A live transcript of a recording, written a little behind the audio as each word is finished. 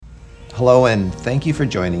Hello, and thank you for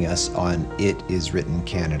joining us on It Is Written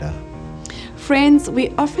Canada. Friends, we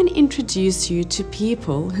often introduce you to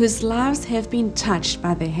people whose lives have been touched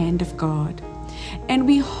by the hand of God. And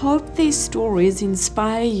we hope their stories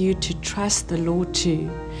inspire you to trust the Lord too,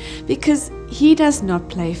 because He does not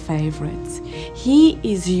play favorites. He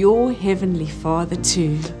is your Heavenly Father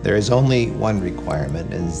too. There is only one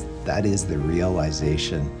requirement, and that is the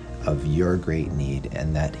realization of your great need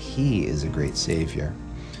and that He is a great Savior.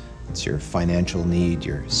 It's your financial need,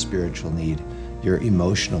 your spiritual need, your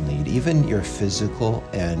emotional need, even your physical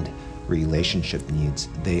and relationship needs.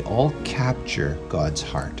 They all capture God's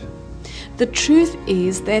heart. The truth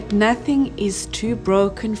is that nothing is too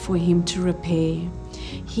broken for Him to repair.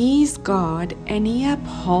 He is God, and He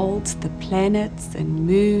upholds the planets and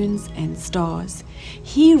moons and stars.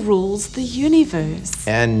 He rules the universe.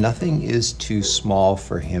 And nothing is too small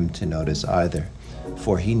for Him to notice either.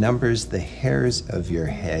 For He numbers the hairs of your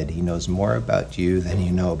head. He knows more about you than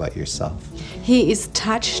you know about yourself. He is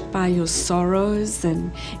touched by your sorrows,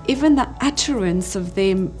 and even the utterance of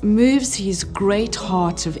them moves His great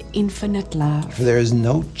heart of infinite love. For there is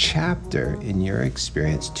no chapter in your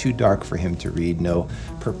experience too dark for Him to read, no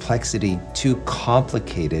perplexity too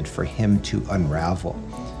complicated for Him to unravel.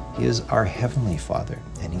 He is our Heavenly Father,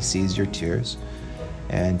 and He sees your tears,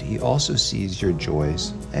 and He also sees your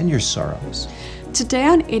joys and your sorrows. Today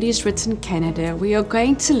on It Is Written Canada, we are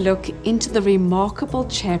going to look into the remarkable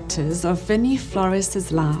chapters of Vinnie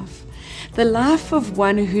Flores' life. The life of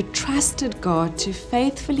one who trusted God to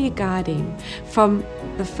faithfully guide him from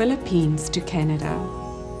the Philippines to Canada.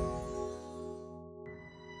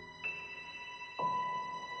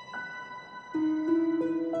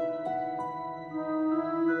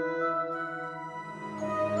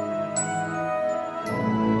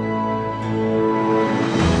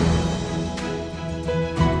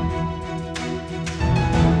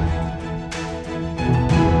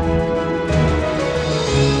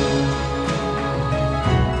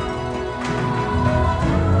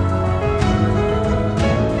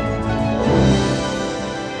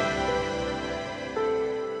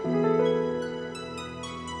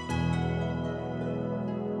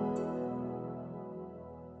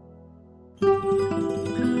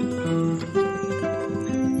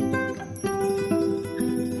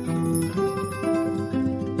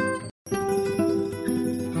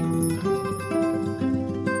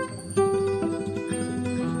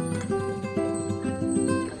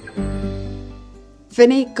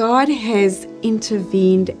 Vinnie, God has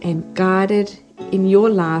intervened and guided in your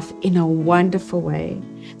life in a wonderful way.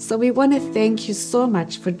 So we want to thank you so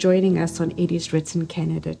much for joining us on It Is Written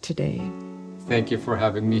Canada today. Thank you for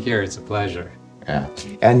having me here. It's a pleasure. Yeah.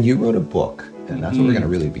 And you wrote a book, and that's what we're going to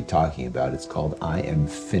really be talking about. It's called I Am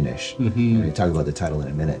Finished. We're going to talk about the title in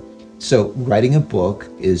a minute. So writing a book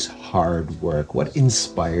is hard work. What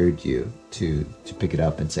inspired you to pick it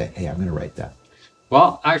up and say, hey, I'm going to write that?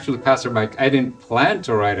 Well, actually, Pastor Mike, I didn't plan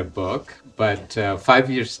to write a book, but 5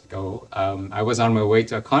 years ago, I was on my way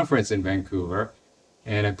to a conference in Vancouver,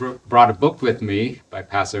 and I brought a book with me by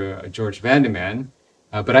Pastor George Vandeman.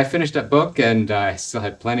 But I finished that book, and I still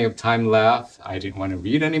had plenty of time left. I didn't want to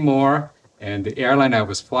read anymore, and the airline I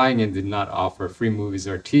was flying in did not offer free movies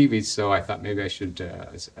or TV, so I thought maybe I should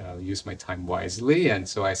use my time wisely. And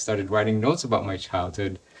so I started writing notes about my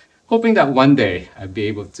childhood, hoping that one day I'd be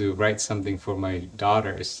able to write something for my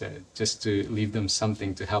daughters, just to leave them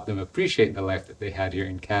something to help them appreciate the life that they had here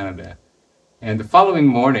in Canada. And the following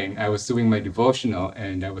morning, I was doing my devotional,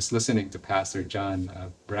 and I was listening to Pastor John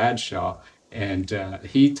Bradshaw, and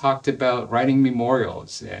he talked about writing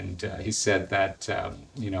memorials, and he said that,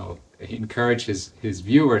 he encouraged his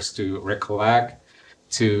viewers to recollect,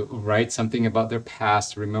 to write something about their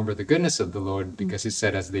past, to remember the goodness of the Lord, because he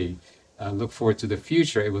said as they look forward to the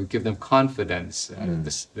future, it will give them confidence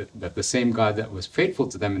that the same God that was faithful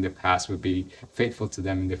to them in the past would be faithful to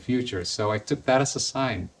them in the future. So I took that as a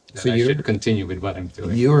sign that I should continue with what I'm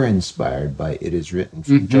doing. You were inspired by It Is Written,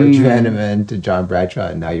 from George Vandeman to John Bradshaw,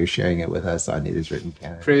 and now you're sharing it with us on It Is Written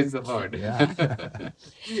Canada. Praise the Lord. Yeah.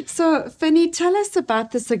 So, Vinnie, tell us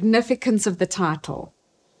about the significance of the title.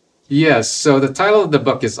 Yes, so the title of the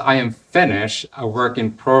book is I Am Finished, a Work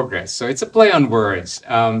in Progress. So it's a play on words.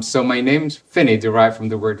 So my name's Vinnie, derived from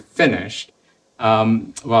the word finished.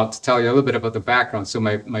 To tell you a little bit about the background. So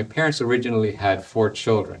my parents originally had 4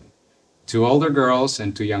 children, 2 older girls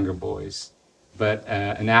and 2 younger boys. But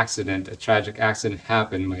a tragic accident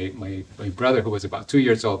happened. My brother, who was about 2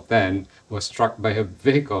 years old then, was struck by a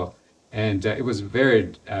vehicle. And it was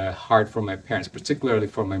very hard for my parents, particularly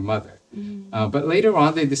for my mother. But later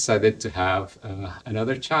on, they decided to have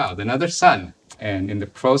another child, another son. And in the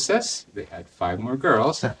process, they had 5 more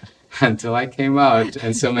girls. until I came out.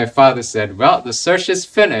 And so my father said, well, the search is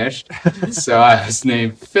finished. So I was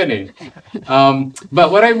named Finney.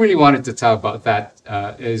 But what I really wanted to tell about that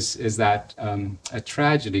is that a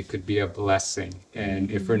tragedy could be a blessing.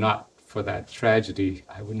 And if we're not for that tragedy,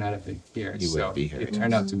 I would not have been here. You wouldn't be here. It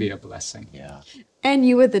turned out to be a blessing. Yeah. And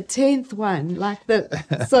you were the 10th one,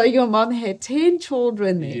 so your mom had 10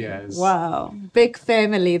 children there. Yes. Wow. Big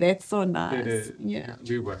family. That's so nice. It is. Yeah.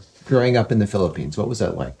 We were. Growing up in the Philippines, what was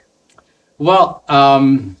that like? Well,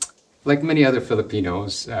 like many other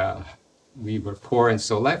Filipinos, we were poor, and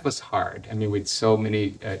so life was hard. I mean, with so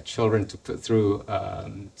many children to put through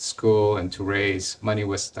school and to raise, money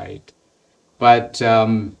was tight. But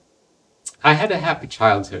I had a happy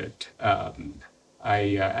childhood.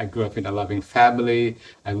 I grew up in a loving family.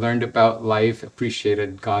 I learned about life,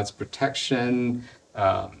 appreciated God's protection.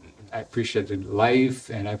 I appreciated life,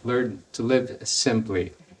 and I've learned to live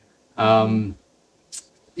simply.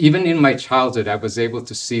 Even in my childhood, I was able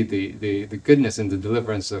to see the goodness and the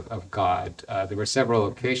deliverance of God. There were several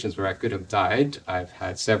occasions where I could have died. I've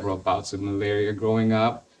had several bouts of malaria growing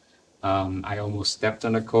up. I almost stepped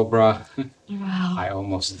on a cobra. Wow. I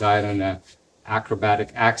almost died on an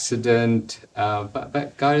acrobatic accident.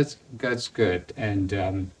 But God's good.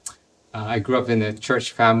 And I grew up in a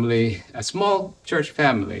church family, a small church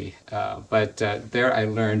family. But there I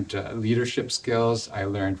learned leadership skills. I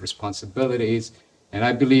learned responsibilities. And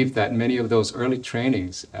I believe that many of those early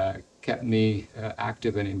trainings kept me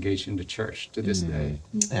active and engaged in the church to this day.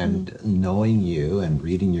 And knowing you and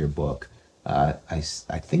reading your book, I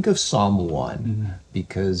think of Psalm 1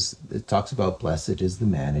 because it talks about blessed is the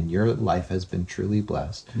man, and your life has been truly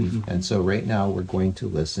blessed. And so right now we're going to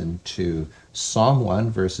listen to Psalm 1,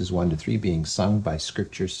 verses 1 to 3 being sung by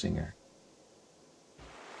Scripture Singer.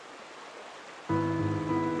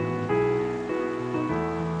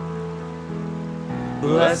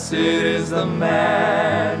 Blessed is the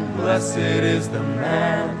man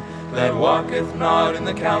that walketh not in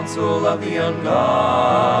the counsel of the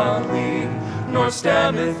ungodly, nor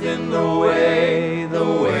standeth in the way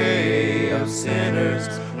of sinners,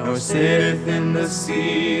 nor sitteth in the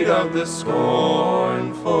seat of the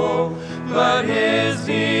scornful, but his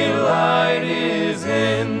delight is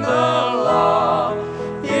in the law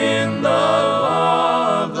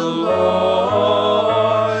of the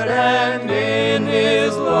Lord, and in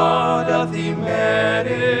his law doth he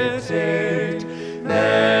meditate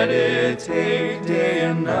day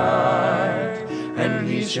and night. And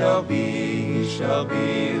he shall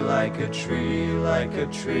be like a tree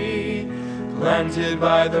planted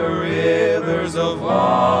by the rivers of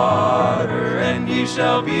water. And he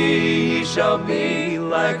shall be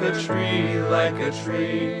like a tree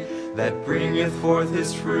that bringeth forth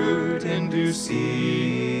his fruit in due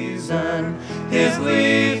season. His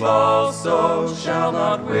leaf also shall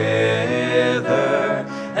not wither,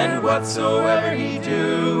 and whatsoever he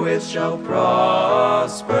doeth shall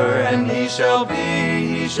prosper. And he shall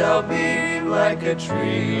be like a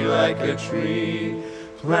tree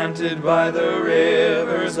planted by the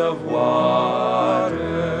rivers of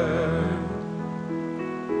water.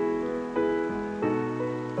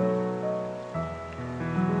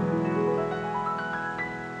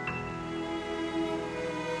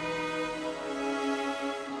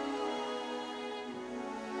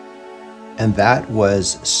 And that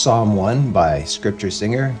was Psalm 1 by Scripture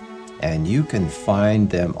Singer, and you can find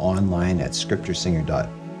them online at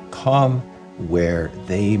scripturesinger.com, where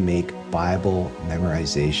they make Bible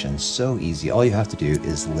memorization so easy. All you have to do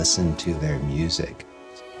is listen to their music.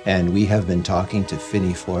 And we have been talking to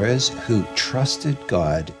Finney Flores, who trusted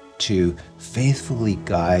God to faithfully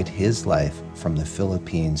guide his life from the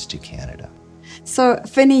Philippines to Canada. So,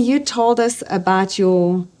 Finney, you told us about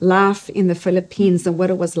your life in the Philippines and what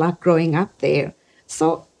it was like growing up there.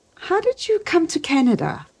 So, how did you come to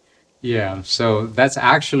Canada? Yeah, so that's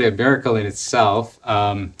actually a miracle in itself.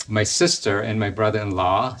 My sister and my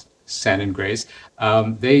brother-in-law, San and Grace,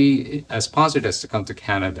 they sponsored us to come to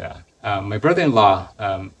Canada. My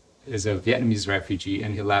brother-in-law is a Vietnamese refugee,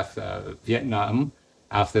 and he left Vietnam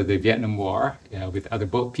after the Vietnam War with other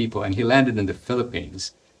boat people, and he landed in the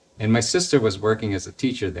Philippines. And my sister was working as a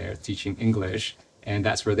teacher there, teaching English, and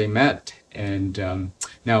that's where they met. And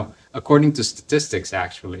now, according to statistics,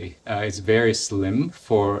 actually, it's very slim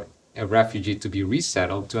for a refugee to be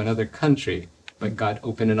resettled to another country. But God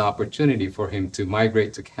opened an opportunity for him to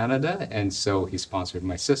migrate to Canada, and so he sponsored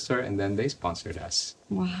my sister, and then they sponsored us.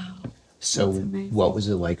 Wow. So what was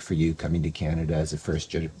it like for you coming to Canada as a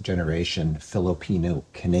first-generation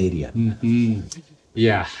Filipino-Canadian?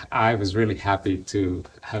 Yeah, I was really happy to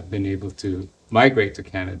have been able to migrate to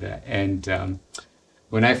Canada. And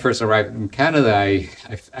when I first arrived in Canada,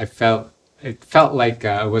 I felt it felt like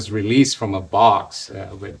I was released from a box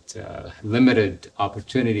with limited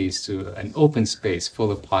opportunities to an open space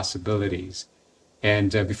full of possibilities.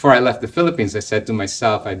 And before I left the Philippines, I said to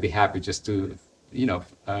myself, I'd be happy just to,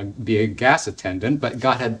 be a gas attendant. But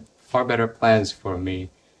God had far better plans for me.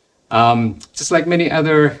 Just like many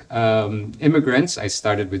other immigrants, I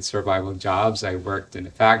started with survival jobs. I worked in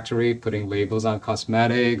a factory putting labels on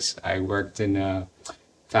cosmetics. I worked in a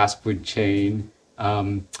fast food chain.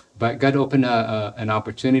 But God opened an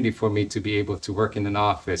opportunity for me to be able to work in an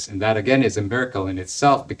office. And that, again, is a miracle in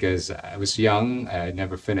itself because I was young. I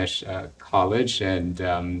never finished college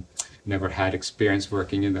and never had experience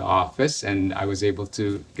working in the office. And I was able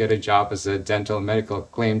to get a job as a dental medical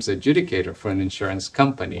claims adjudicator for an insurance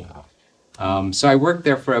company. So I worked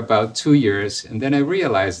there for about 2 years. And then I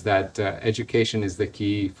realized that education is the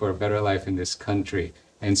key for a better life in this country.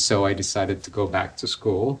 And so I decided to go back to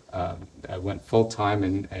school. I went full-time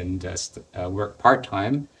and worked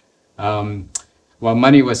part-time. While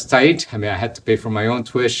money was tight, I had to pay for my own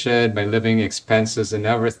tuition, my living expenses and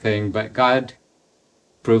everything, but God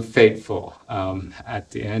proved faithful.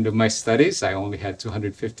 At the end of my studies, I only had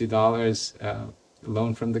 $250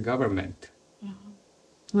 loan from the government.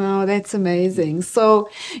 Wow, that's amazing. So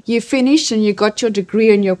you finished and you got your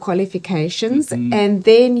degree and your qualifications, and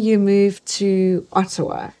then you moved to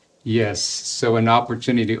Ottawa. Yes, so an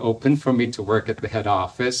opportunity opened for me to work at the head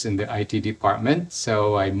office in the IT department.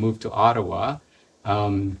 So I moved to Ottawa.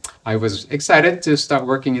 I was excited to start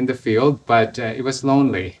working in the field, but it was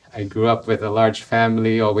lonely. I grew up with a large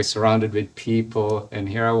family, always surrounded with people, and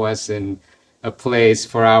here I was in a place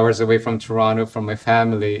 4 hours away from Toronto from my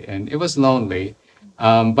family, and it was lonely.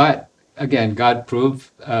 But again, God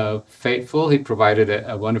proved faithful. He provided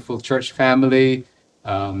a wonderful church family.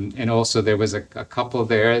 And also there was a couple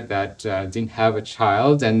there that didn't have a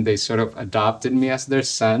child, and they sort of adopted me as their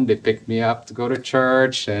son. They picked me up to go to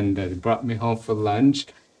church, and they brought me home for lunch.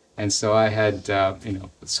 And so I had,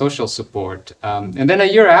 social support. And then a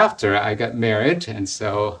year after, I got married, and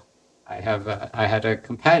so I had a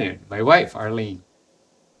companion, my wife, Arlene.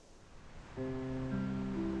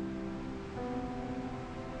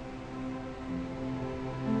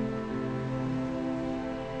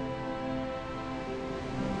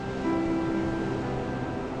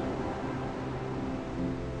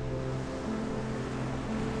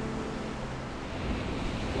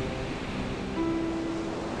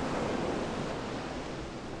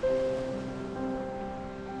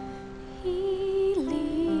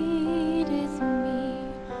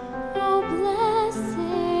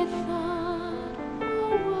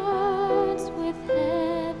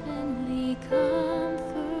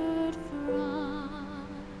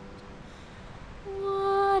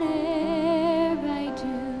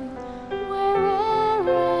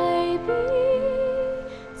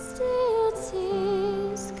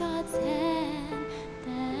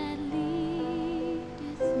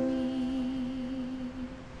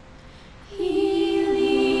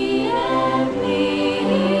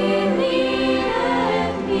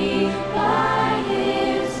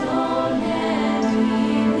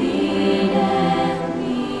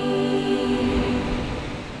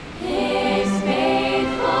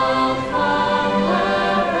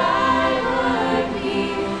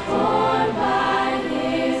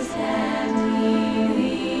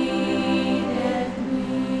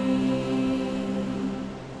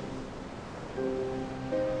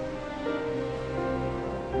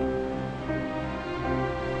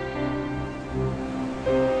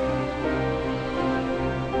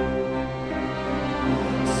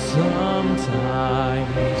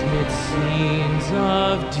 Sometimes it seems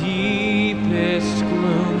of deepest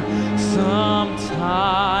gloom,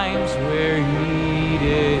 sometimes where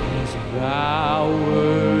Eden's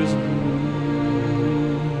bowers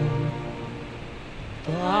bloom.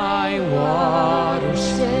 By water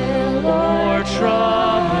still or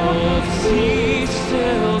troubled sea,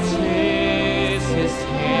 still 'tis His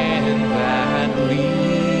hand that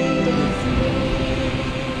leadeth me.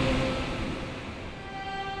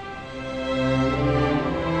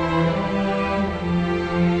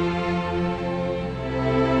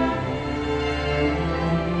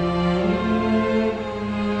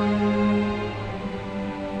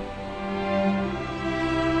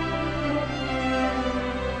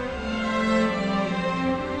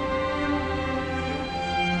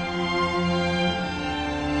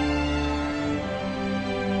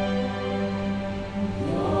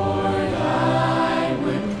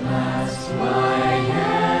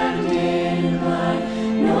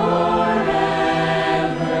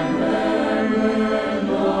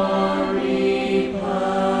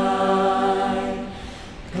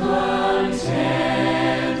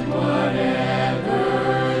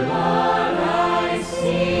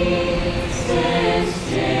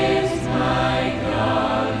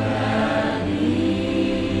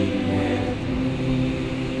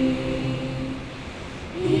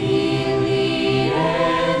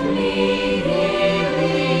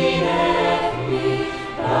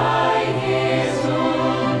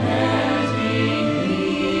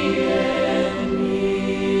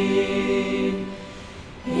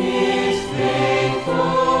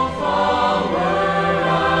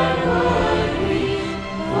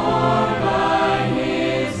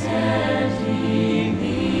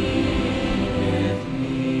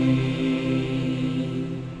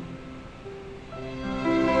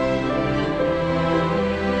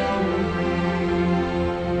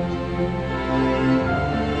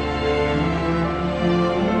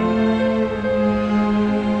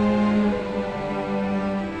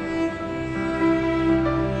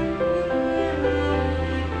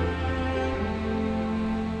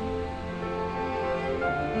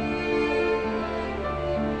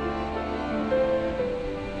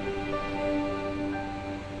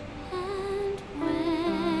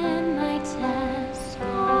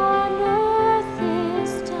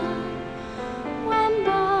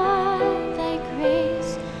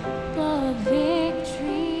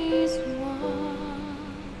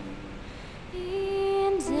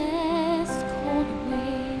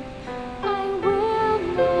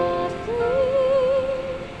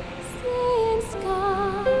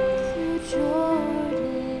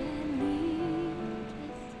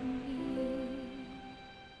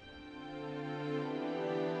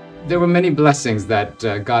 there were many blessings that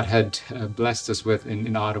God had blessed us with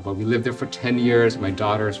in Ottawa. We lived there for 10 years. My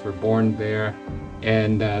daughters were born there.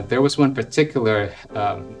 And there was one particular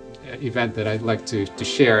event that I'd like to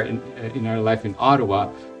share in our life in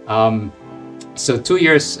Ottawa. So 2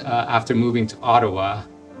 years after moving to Ottawa,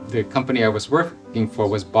 the company I was working for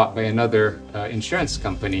was bought by another insurance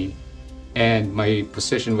company, and my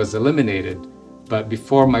position was eliminated. But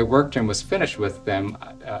before my work term was finished with them,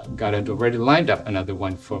 God had already lined up another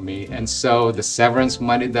one for me. And so the severance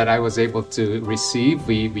money that I was able to receive,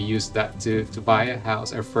 we used that to buy a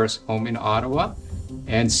house, our first home in Ottawa.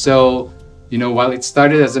 And so, you know, while it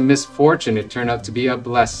started as a misfortune, it turned out to be a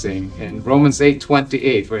blessing. In Romans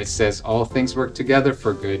 8:28, where it says, all things work together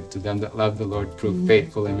for good to them that love the Lord, prove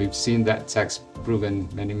faithful. And we've seen that text proven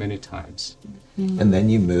many, many times. And then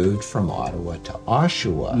you moved from Ottawa to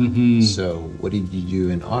Oshawa. So what did you do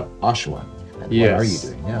in Oshawa? And what are you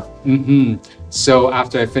doing now? So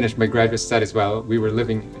after I finished my graduate studies, while we were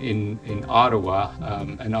living in Ottawa,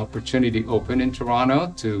 an opportunity opened in Toronto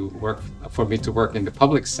for me to work in the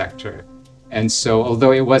public sector. And so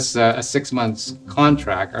although it was a 6 months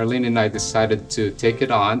contract, Arlene and I decided to take it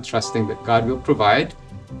on, trusting that God will provide.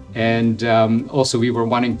 And also we were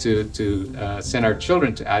wanting to send our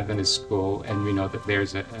children to Adventist school, and we know that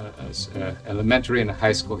there's a elementary and a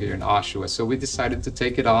high school here in Oshawa. So we decided to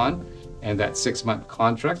take it on, and that 6 month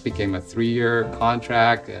contract became a 3-year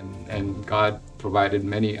contract, and God provided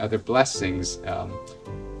many other blessings.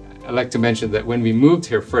 I'd like to mention that when we moved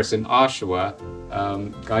here first in Oshawa,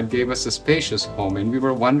 God gave us a spacious home, and we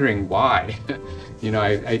were wondering why. You know,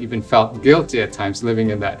 I even felt guilty at times living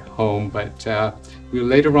in that home, but we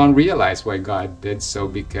later on realized why God did so,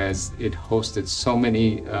 because it hosted so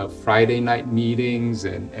many Friday night meetings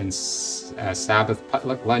and Sabbath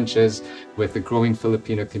potluck lunches with the growing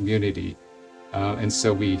Filipino community. And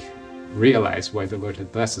so we realized why the Lord had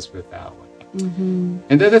blessed us with that one.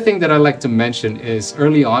 And the other thing that I'd like to mention is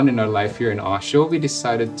early on in our life here in Oshawa, we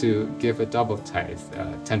decided to give a double tithe,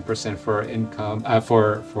 10% for our income,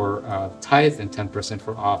 for tithe and 10%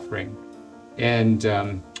 for offering.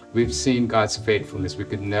 And we've seen God's faithfulness. We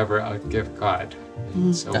could never outgive God.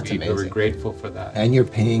 So That's we were amazing. grateful for that. And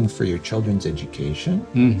you're paying for your children's education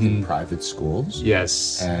in private schools.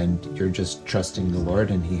 Yes. And you're just trusting the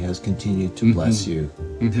Lord, and He has continued to bless you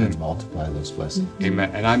and multiply those blessings.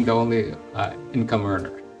 Amen. And I'm the only income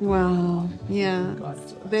earner. Wow. Yeah. God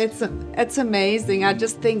bless. It's amazing. I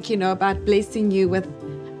just think, you know, about blessing you with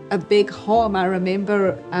a big home. I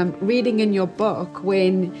remember reading in your book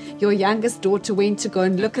when your youngest daughter went to go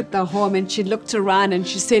and look at the home, and she looked around and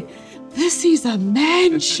she said, this is a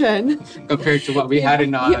mansion. Compared to what we had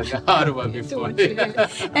in Ottawa before.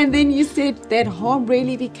 And then you said that home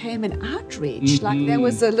really became an outreach. Like there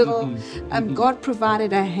was a little, God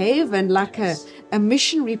provided a haven, like a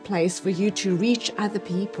missionary place for you to reach other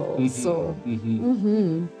people. So,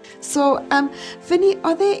 Vinny,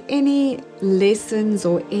 are there any lessons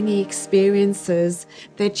or any experiences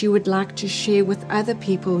that you would like to share with other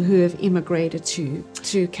people who have immigrated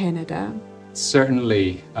to Canada?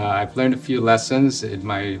 Certainly. I've learned a few lessons in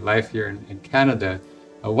my life here in Canada.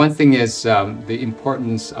 One thing is the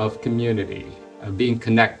importance of community, being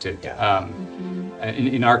connected.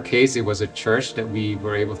 In our case, it was a church that we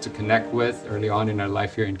were able to connect with early on in our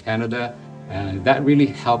life here in Canada. And that really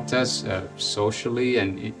helped us socially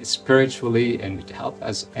and spiritually, and it helped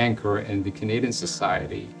us anchor in the Canadian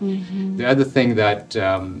society. The other thing that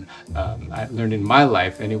I learned in my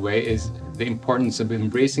life anyway is the importance of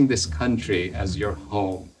embracing this country as your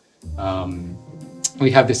home. We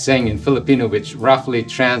have this saying in Filipino which roughly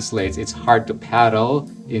translates, it's hard to paddle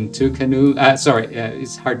in two canoes.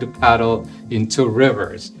 It's hard to paddle in two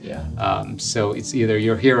rivers. So it's either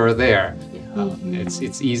you're here or there.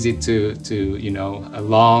 It's easy to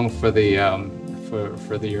long for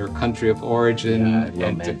the your country of origin, and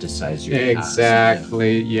romanticize your past.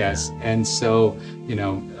 Exactly. Yes. And so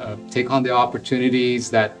take on the opportunities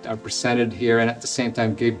that are presented here, and at the same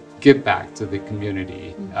time give back to the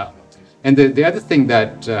community. And the other thing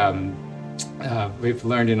that we've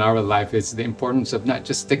learned in our life is the importance of not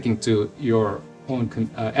just sticking to your own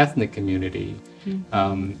ethnic community.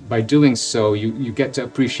 By doing so, you get to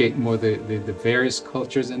appreciate more the various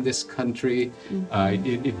cultures in this country.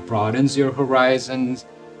 It broadens your horizons.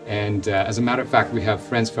 And as a matter of fact, we have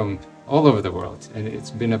friends from all over the world. And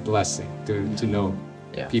it's been a blessing to know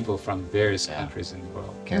people from various countries in the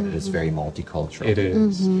world. Canada is very multicultural. It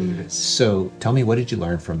is. It is. So tell me, what did you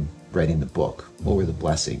learn from writing the book? What were the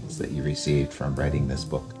blessings that you received from writing this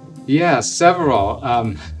book? Yeah, several.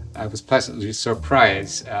 I was pleasantly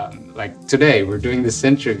surprised. Like today, we're doing this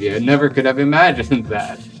interview. I never could have imagined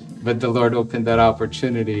that. but the Lord opened that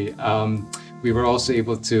opportunity. We were also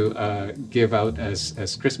able to give out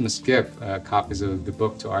as Christmas gift copies of the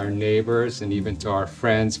book to our neighbors and even to our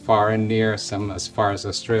friends far and near, some as far as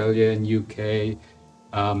Australia and UK.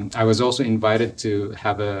 I was also invited to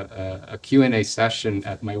have a Q&A session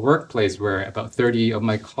at my workplace where about 30 of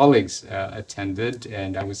my colleagues attended,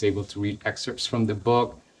 and I was able to read excerpts from the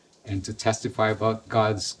book and to testify about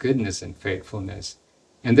God's goodness and faithfulness.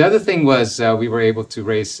 And the other thing was we were able to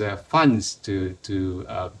raise funds to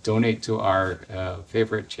donate to our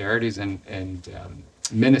favorite charities and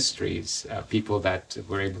ministries. People that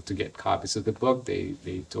were able to get copies of the book, they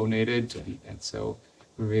donated, and so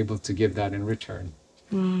we were able to give that in return.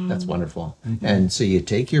 That's wonderful. And so you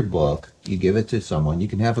take your book, you give it to someone, you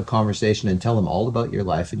can have a conversation and tell them all about your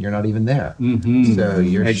life, and you're not even there. So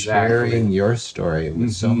you're sharing your story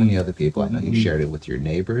with so many other people. I know you shared it with your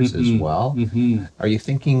neighbors as well. Are you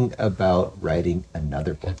thinking about writing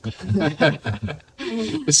another book?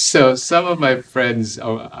 So some of my friends,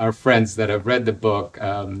 our friends that have read the book,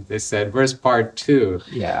 they said, "Where's part 2?"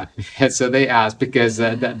 Yeah. And so they asked because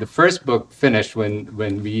the first book finished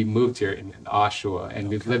when we moved here in Oshawa, and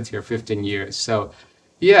we've lived here 15 years. So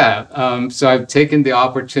yeah, so I've taken the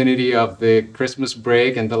opportunity of the Christmas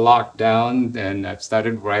break and the lockdown, and I've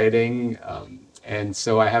started writing. And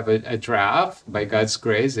so I have a draft, by God's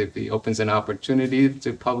grace, if He opens an opportunity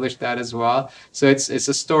to publish that as well. So it's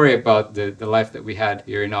a story about the life that we had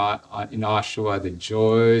here in Oshawa, the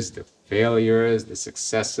joys, the failures, the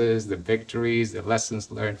successes, the victories, the lessons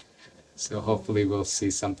learned. So hopefully we'll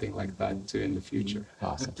see something like that too in the future.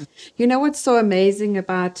 Awesome. You know what's so amazing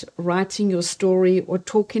about writing your story or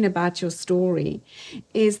talking about your story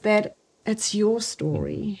is that it's your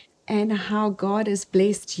story and how God has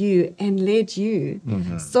blessed you and led you.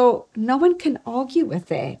 So no one can argue with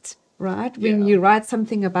that, right? When you write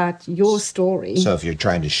something about your story. So if you're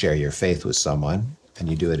trying to share your faith with someone and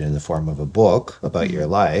you do it in the form of a book about your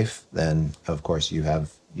life, then of course you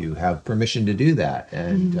have permission to do that,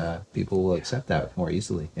 and people will accept that more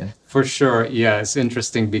easily. Yeah. For sure. Yeah, it's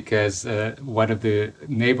interesting because one of the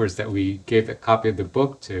neighbors that we gave a copy of the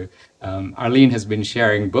book to, Arlene has been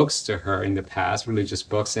sharing books to her in the past, religious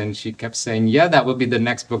books, and she kept saying, yeah, that would be the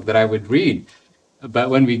next book that I would read.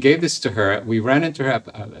 But when we gave this to her, we ran into her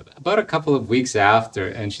about a couple of weeks after,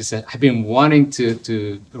 and she said, I've been wanting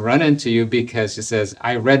to run into you because she says,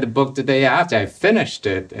 I read the book the day after, I finished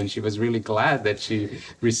it. And she was really glad that she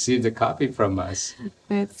received a copy from us.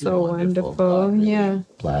 That's so wonderful. God really Yeah.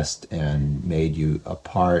 blessed and made you a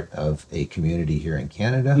part of a community here in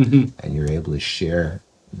Canada, and you're able to share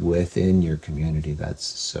within your community. That's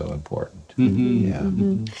so important.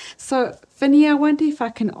 So, Vinny, I wonder if I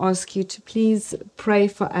can ask you to please pray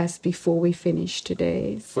for us before we finish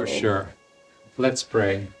today. For sure. Let's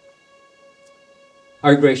pray.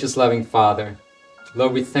 Our gracious, loving Father,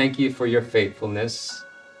 Lord, we thank you for your faithfulness.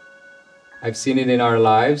 I've seen it in our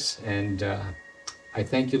lives, and I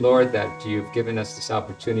thank you, Lord, that you've given us this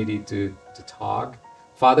opportunity to talk.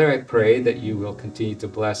 Father, I pray that you will continue to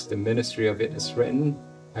bless the ministry of It Is Written.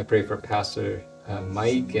 I pray for Pastor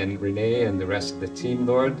Mike and Renee and the rest of the team,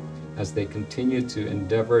 Lord, as they continue to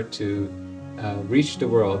endeavor to reach the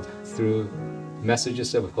world through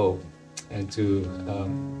messages of hope and to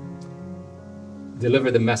deliver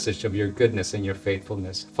the message of your goodness and your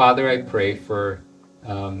faithfulness. Father, I pray for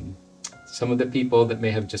some of the people that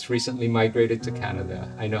may have just recently migrated to Canada.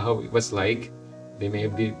 I know how it was like. They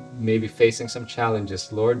may be facing some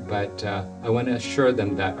challenges, Lord, but I want to assure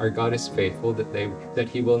them that our God is faithful, that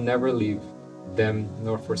He will never leave them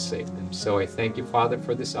nor forsake them. So I thank you, Father,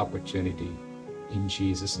 for this opportunity. In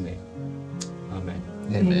Jesus' name, amen.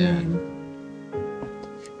 Amen.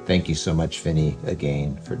 Thank you so much, Vinny,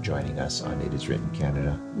 again, for joining us on It Is Written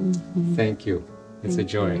Canada. Thank you. It's a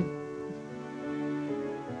joy.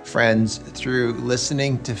 Friends, through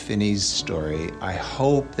listening to Finney's story, I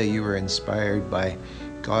hope that you were inspired by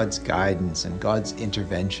God's guidance and God's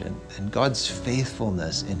intervention and God's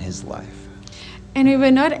faithfulness in his life. And we were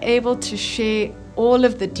not able to share all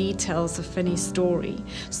of the details of Finney's story.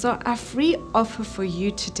 So our free offer for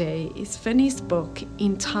you today is Finney's book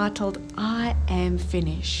entitled I Am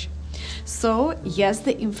Finished. So here's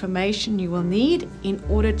the information you will need in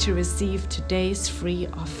order to receive today's free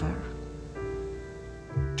offer.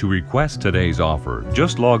 To request today's offer,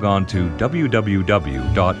 just log on to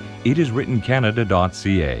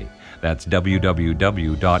www.itiswrittencanada.ca. That's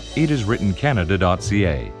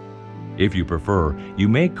www.itiswrittencanada.ca. If you prefer, you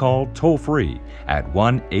may call toll-free at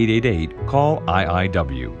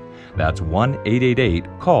 1-888-CALL-IIW. That's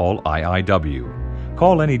 1-888-CALL-IIW.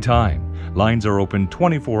 Call anytime. Lines are open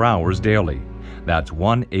 24 hours daily. That's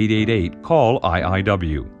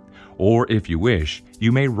 1-888-CALL-IIW. Or if you wish,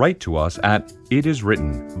 you may write to us at It Is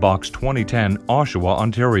Written, Box 2010, Oshawa,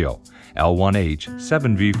 Ontario, L1H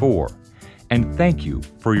 7V4. And thank you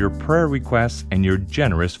for your prayer requests and your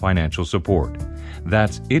generous financial support.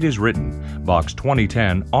 That's It Is Written, Box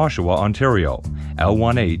 2010, Oshawa, Ontario,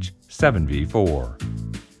 L1H 7V4.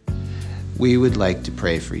 We would like to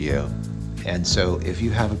pray for you. And so if you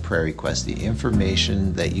have a prayer request, the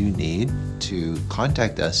information that you need to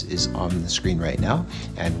contact us is on the screen right now,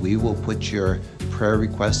 and we will put your prayer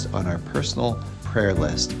request on our personal prayer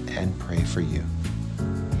list and pray for you.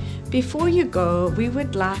 Before you go, we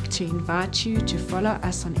would like to invite you to follow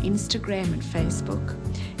us on Instagram and Facebook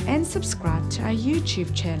and subscribe to our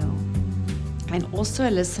YouTube channel, and also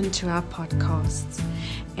listen to our podcasts.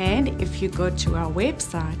 And if you go to our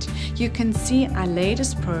website, you can see our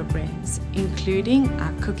latest programs, including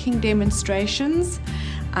our cooking demonstrations,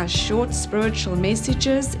 our short spiritual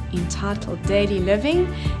messages entitled Daily Living,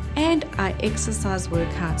 and our exercise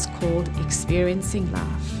workouts called Experiencing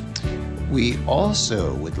Life. We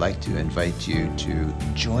also would like to invite you to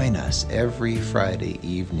join us every Friday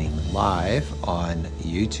evening live on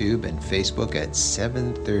YouTube and Facebook at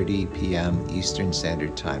 7:30 p.m. Eastern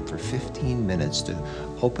Standard Time for 15 minutes to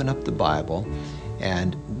open up the Bible,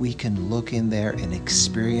 and we can look in there and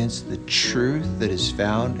experience the truth that is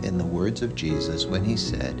found in the words of Jesus when he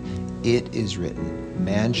said, "It is written,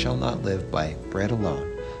 man shall not live by bread alone,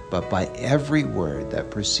 but by every word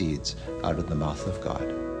that proceeds out of the mouth of God."